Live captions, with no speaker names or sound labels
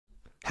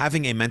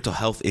Having a mental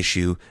health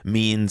issue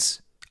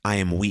means I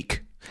am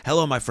weak.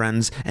 Hello, my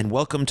friends, and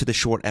welcome to the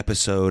short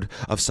episode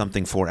of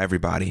Something for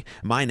Everybody.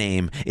 My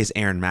name is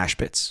Aaron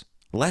Mashbitz.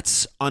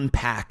 Let's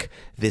unpack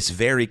this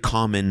very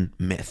common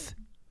myth.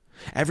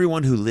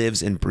 Everyone who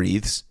lives and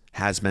breathes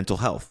has mental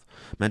health.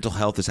 Mental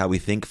health is how we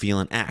think, feel,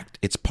 and act.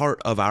 It's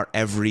part of our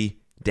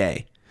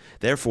everyday.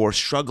 Therefore,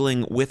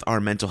 struggling with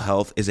our mental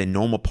health is a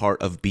normal part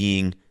of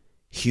being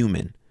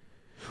human.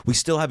 We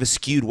still have a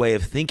skewed way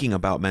of thinking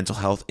about mental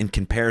health in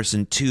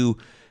comparison to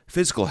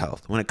physical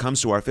health. When it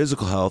comes to our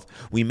physical health,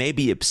 we may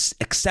be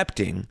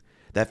accepting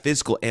that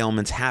physical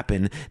ailments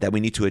happen, that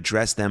we need to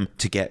address them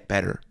to get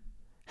better.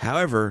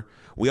 However,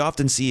 we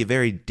often see a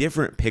very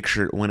different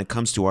picture when it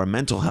comes to our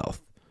mental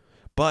health.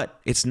 But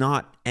it's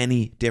not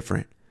any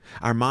different.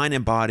 Our mind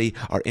and body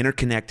are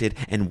interconnected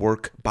and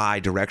work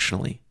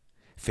bi-directionally.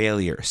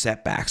 Failure,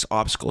 setbacks,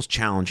 obstacles,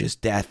 challenges,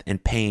 death,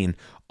 and pain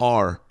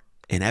are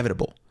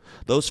inevitable.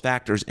 Those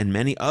factors and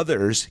many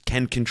others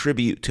can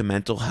contribute to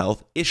mental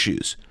health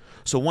issues.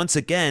 So once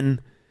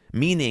again,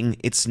 meaning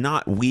it's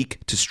not weak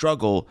to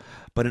struggle,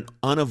 but an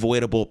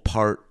unavoidable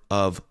part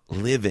of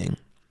living.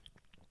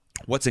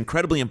 What's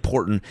incredibly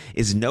important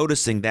is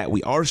noticing that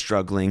we are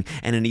struggling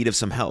and in need of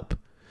some help.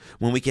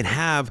 When we can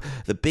have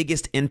the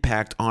biggest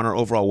impact on our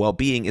overall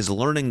well-being is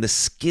learning the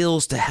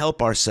skills to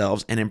help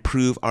ourselves and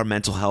improve our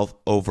mental health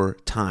over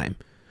time.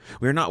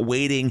 We're not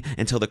waiting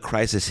until the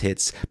crisis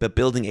hits, but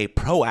building a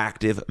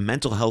proactive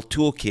mental health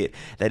toolkit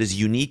that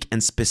is unique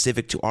and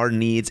specific to our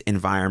needs,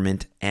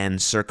 environment, and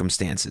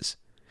circumstances.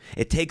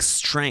 It takes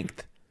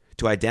strength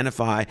to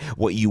identify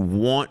what you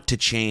want to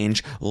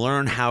change,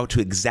 learn how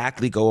to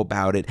exactly go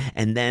about it,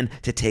 and then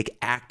to take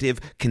active,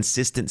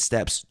 consistent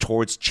steps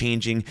towards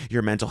changing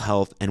your mental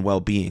health and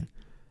well-being.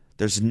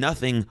 There's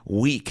nothing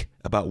weak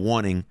about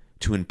wanting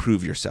to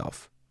improve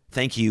yourself.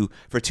 Thank you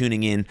for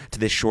tuning in to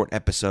this short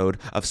episode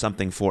of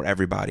Something for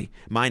Everybody.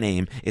 My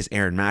name is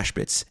Aaron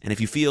Mashbitz, and if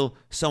you feel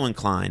so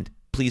inclined,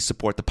 please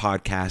support the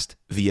podcast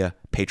via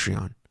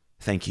Patreon.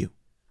 Thank you.